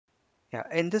Yeah,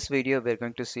 in this video, we're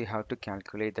going to see how to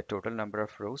calculate the total number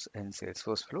of rows in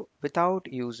Salesforce Flow without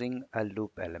using a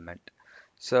loop element.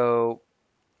 So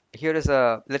here is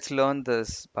let's learn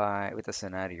this with a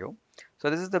scenario. So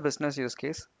this is the business use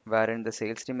case wherein the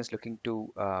sales team is looking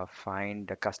to find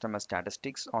the customer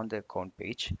statistics on the account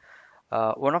page.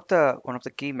 One of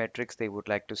the key metrics they would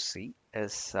like to see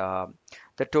is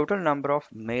the total number of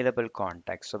mailable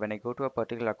contacts. So when I go to a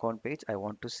particular account page, I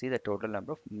want to see the total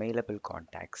number of mailable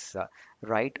contacts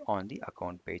right on the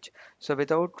account page. So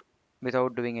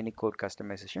without doing any code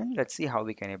customization, let's see how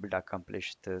we can able to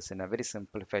accomplish this in a very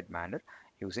simplified manner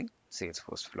using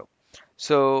Salesforce Flow.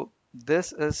 So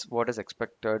this is what is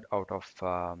expected out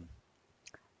of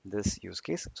this use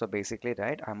case. So basically,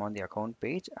 right, I'm on the account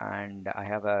page and I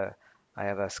have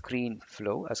a screen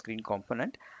flow, a screen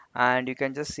component, and you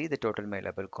can just see the total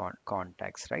mailable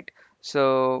contacts, right?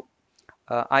 So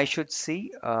I should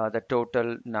see the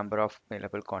total number of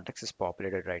mailable contacts is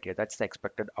populated right here. That's the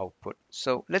expected output.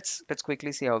 So let's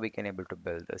quickly see how we can able to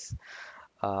build this.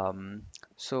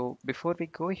 So before we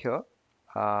go here,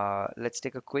 let's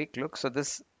take a quick look. So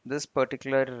this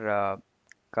particular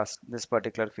this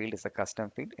particular field is a custom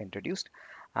field introduced,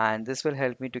 and this will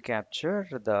help me to capture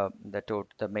the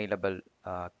mailable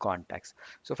contacts.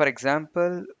 So for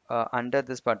example, under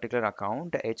this particular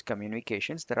account, the Edge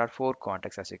Communications, there are four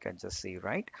contacts as you can just see,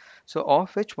 right? So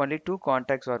of which only two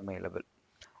contacts are mailable,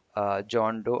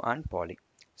 John Doe and Polly.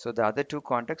 So the other two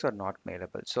contacts are not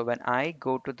mailable. So when I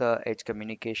go to the Edge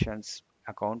Communications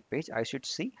account page, I should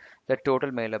see the total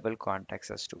mailable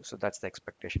contacts as two. So that's the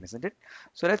expectation, isn't it?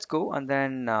 So let's go and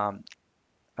then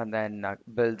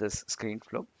build this screen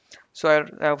flow. So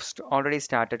I've already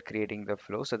started creating the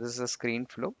flow. So this is a screen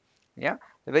flow. Yeah.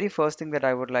 The very first thing that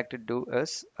I would like to do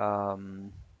is I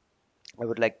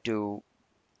would like to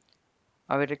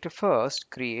I would like to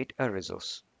first create a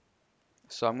resource.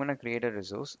 So I'm going to create a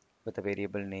resource with a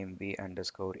variable name v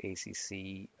underscore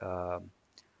acc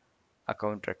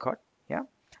account record. Yeah.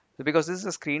 So because this is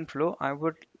a screen flow, I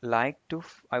would like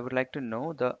to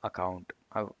know the account.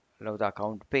 I know the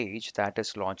account page that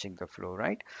is launching the flow,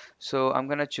 right? So I'm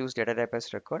going to choose data type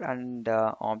as record and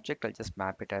object. I'll just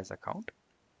map it as account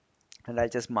and I'll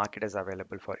just mark it as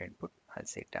available for input. I'll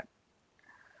say done.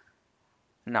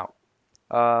 Now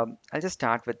I'll just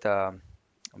start with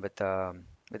with a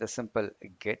simple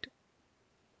get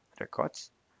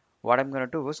records. What I'm going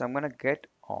to do is I'm going to get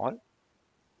all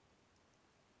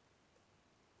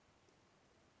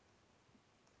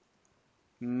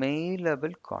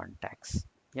mailable contacts.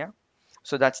 Yeah.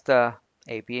 So that's the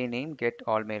API name, get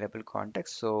all mailable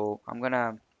contacts. So I'm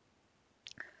gonna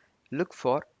look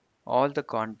for all the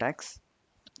contacts,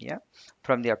 yeah,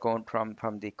 from the account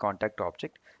from the contact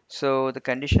object. So the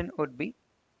condition would be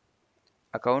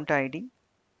account ID,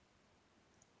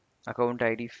 account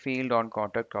ID field on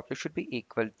contact object should be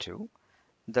equal to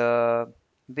the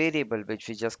variable which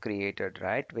we just created,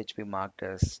 right? Which we marked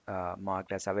as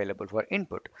available for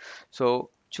input.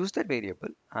 So choose that variable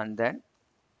and then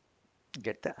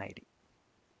get the ID.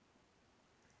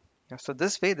 Yeah, so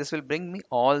this way, this will bring me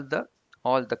all the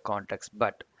contacts.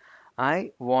 But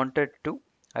I wanted to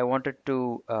I wanted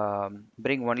to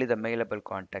bring only the mailable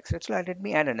contacts. So let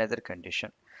me add another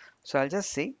condition. So I'll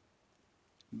just say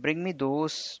bring me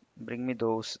those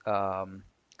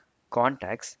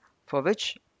contacts for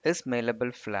which is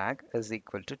mailable flag is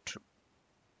equal to true.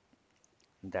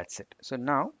 That's it. So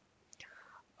now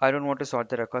I don't want to sort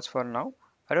the records for now.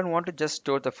 I don't want to just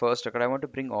store the first record. I want to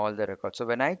bring all the records. So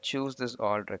when I choose this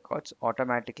all records,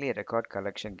 automatically a record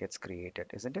collection gets created,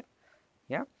 isn't it?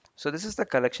 Yeah. So this is the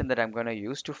collection that I'm going to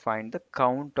use to find the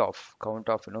count of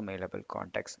mailable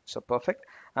contacts. So perfect.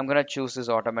 I'm going to choose this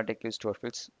automatically store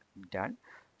fields. Done.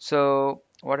 So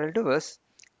what I'll do is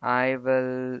I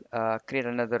will create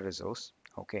another resource.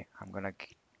 Okay. I'm going to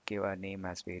give a name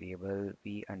as variable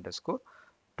v underscore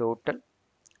total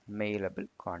mailable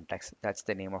contacts. That's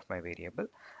the name of my variable.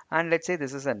 And let's say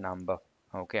this is a number.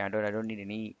 Okay. I don't need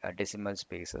any decimal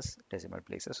places.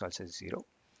 So I'll say 0.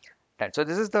 Done. So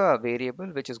this is the variable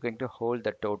which is going to hold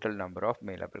the total number of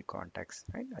mailable contacts,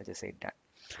 right? I'll just say done.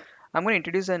 I'm going to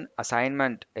introduce an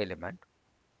assignment element.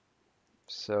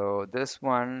 So this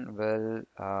one will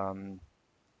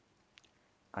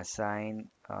assign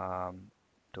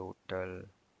total.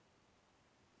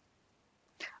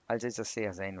 I'll just say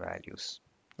assign values.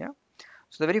 Yeah.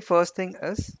 So the very first thing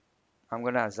is I'm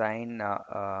going to assign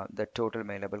the total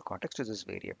mailable contacts to this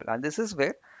variable, and this is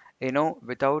where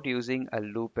without using a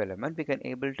loop element we can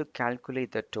able to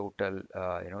calculate the total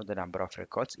the number of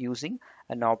records using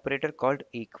an operator called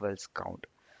equals count.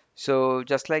 So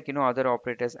just like other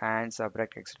operators and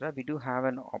subtract etc, we do have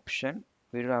an option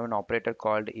We do have an operator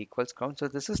called equals count. So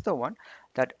this is the one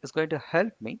that is going to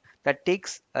help me, that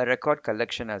takes a record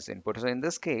collection as input. So in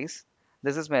this case,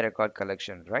 this is my record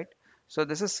collection, right? So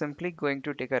this is simply going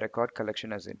to take a record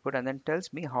collection as input and then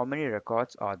tells me how many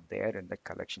records are there in the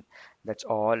collection. That's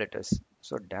all it is.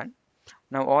 So done.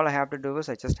 Now all I have to do is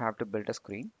I just have to build a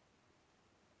screen,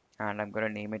 and I'm going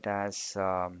to name it as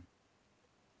account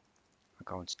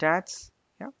stats.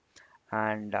 Yeah,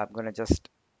 and I'm going to just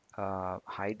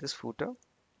hide this footer.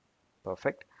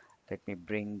 Perfect. Let me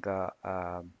bring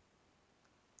a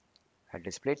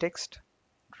display text,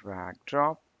 drag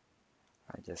drop.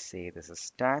 I just say this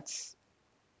is stats.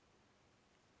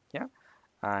 Yeah,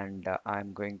 and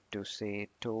I'm going to say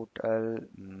total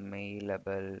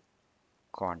mailable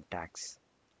contacts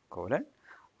colon.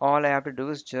 All I have to do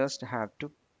is just have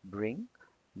to bring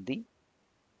the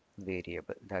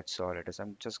variable. That's all it is.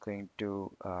 I'm just going to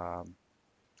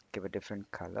give a different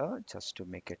color just to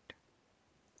make it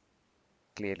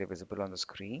clearly visible on the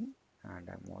screen, and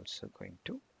I'm also going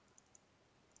to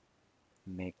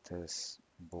make this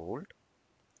bold,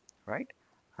 right?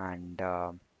 And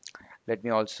let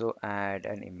me also add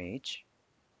an image.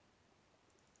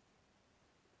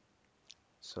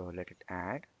 So let it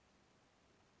add,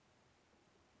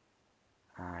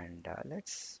 and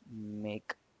let's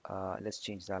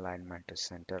change the alignment to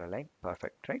center align.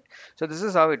 Perfect, right? So this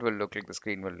is how it will look like, the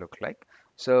screen will look like.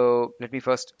 So let me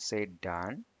first say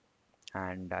done,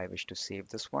 and I wish to save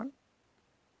this one.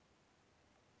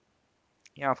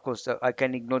 Yeah, of course, I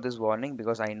can ignore this warning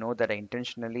because I know that I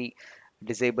intentionally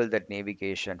disable that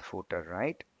navigation footer,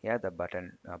 right? Yeah, the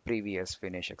button previous,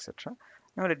 finish, etc.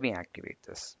 Now let me activate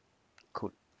this.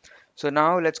 Cool. So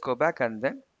now let's go back and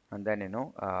then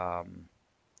go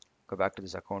back to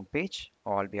this account page.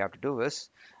 All we have to do is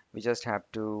we just have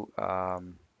to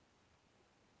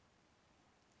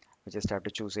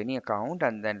choose any account,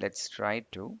 and then let's try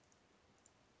to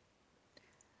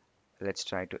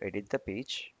edit the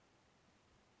page.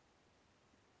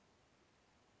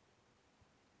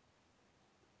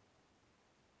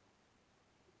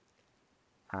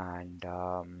 And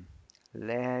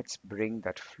let's bring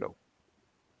that flow.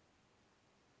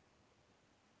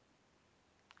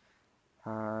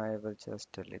 I will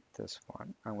just delete this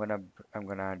one. I'm gonna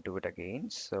do it again.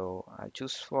 So I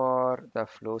choose for the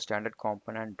flow standard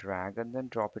component, drag and then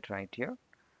drop it right here.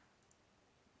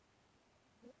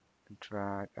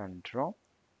 Drag and drop.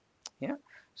 Yeah.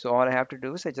 So all I have to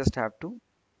do is I just have to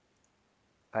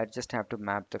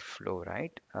map the flow,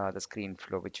 right? The screen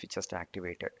flow which we just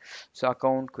activated. So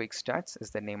account quick stats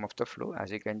is the name of the flow, as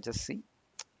you can just see.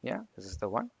 Yeah, this is the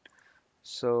one.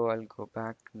 So I'll go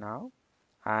back now,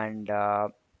 and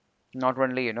not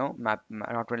only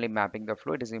mapping the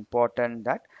flow, it is important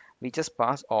that we just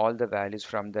pass all the values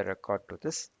from the record to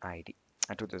this id,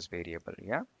 to this variable,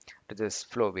 yeah, to this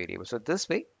flow variable. So this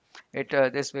way I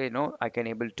can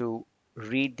able to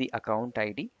read the account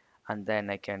id, and then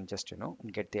I can just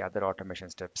get the other automation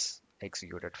steps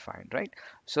executed fine, right?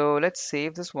 So let's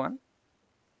save this one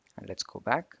and let's go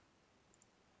back.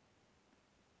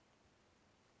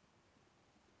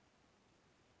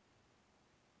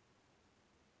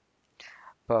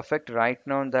 Perfect. Right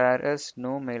now there is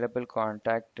no mailable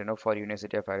contact, for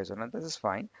University of Arizona. This is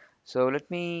fine. So let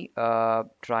me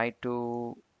try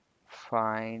to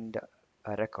find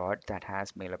a record that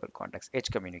has mailable contacts, Edge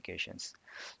communications.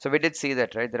 So we did see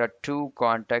that, right? There are two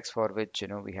contacts for which,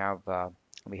 we have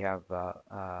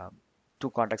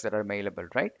two contacts that are mailable,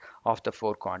 right? Of the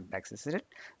four contacts, isn't it?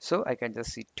 So I can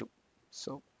just see two.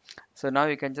 So so now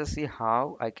you can just see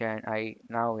how I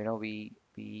now we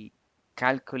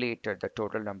calculated the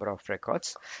total number of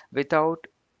records without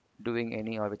doing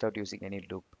any or without using any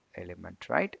loop element,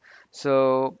 right?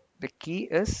 So the key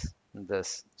is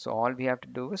this. So all we have to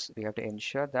do is we have to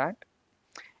ensure that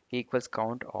equals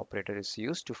count operator is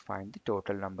used to find the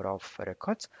total number of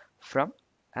records from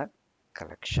a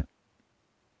collection.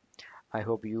 I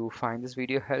hope you find this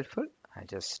video helpful. I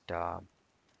just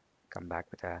come back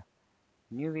with a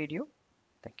new video.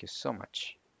 Thank you so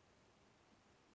much.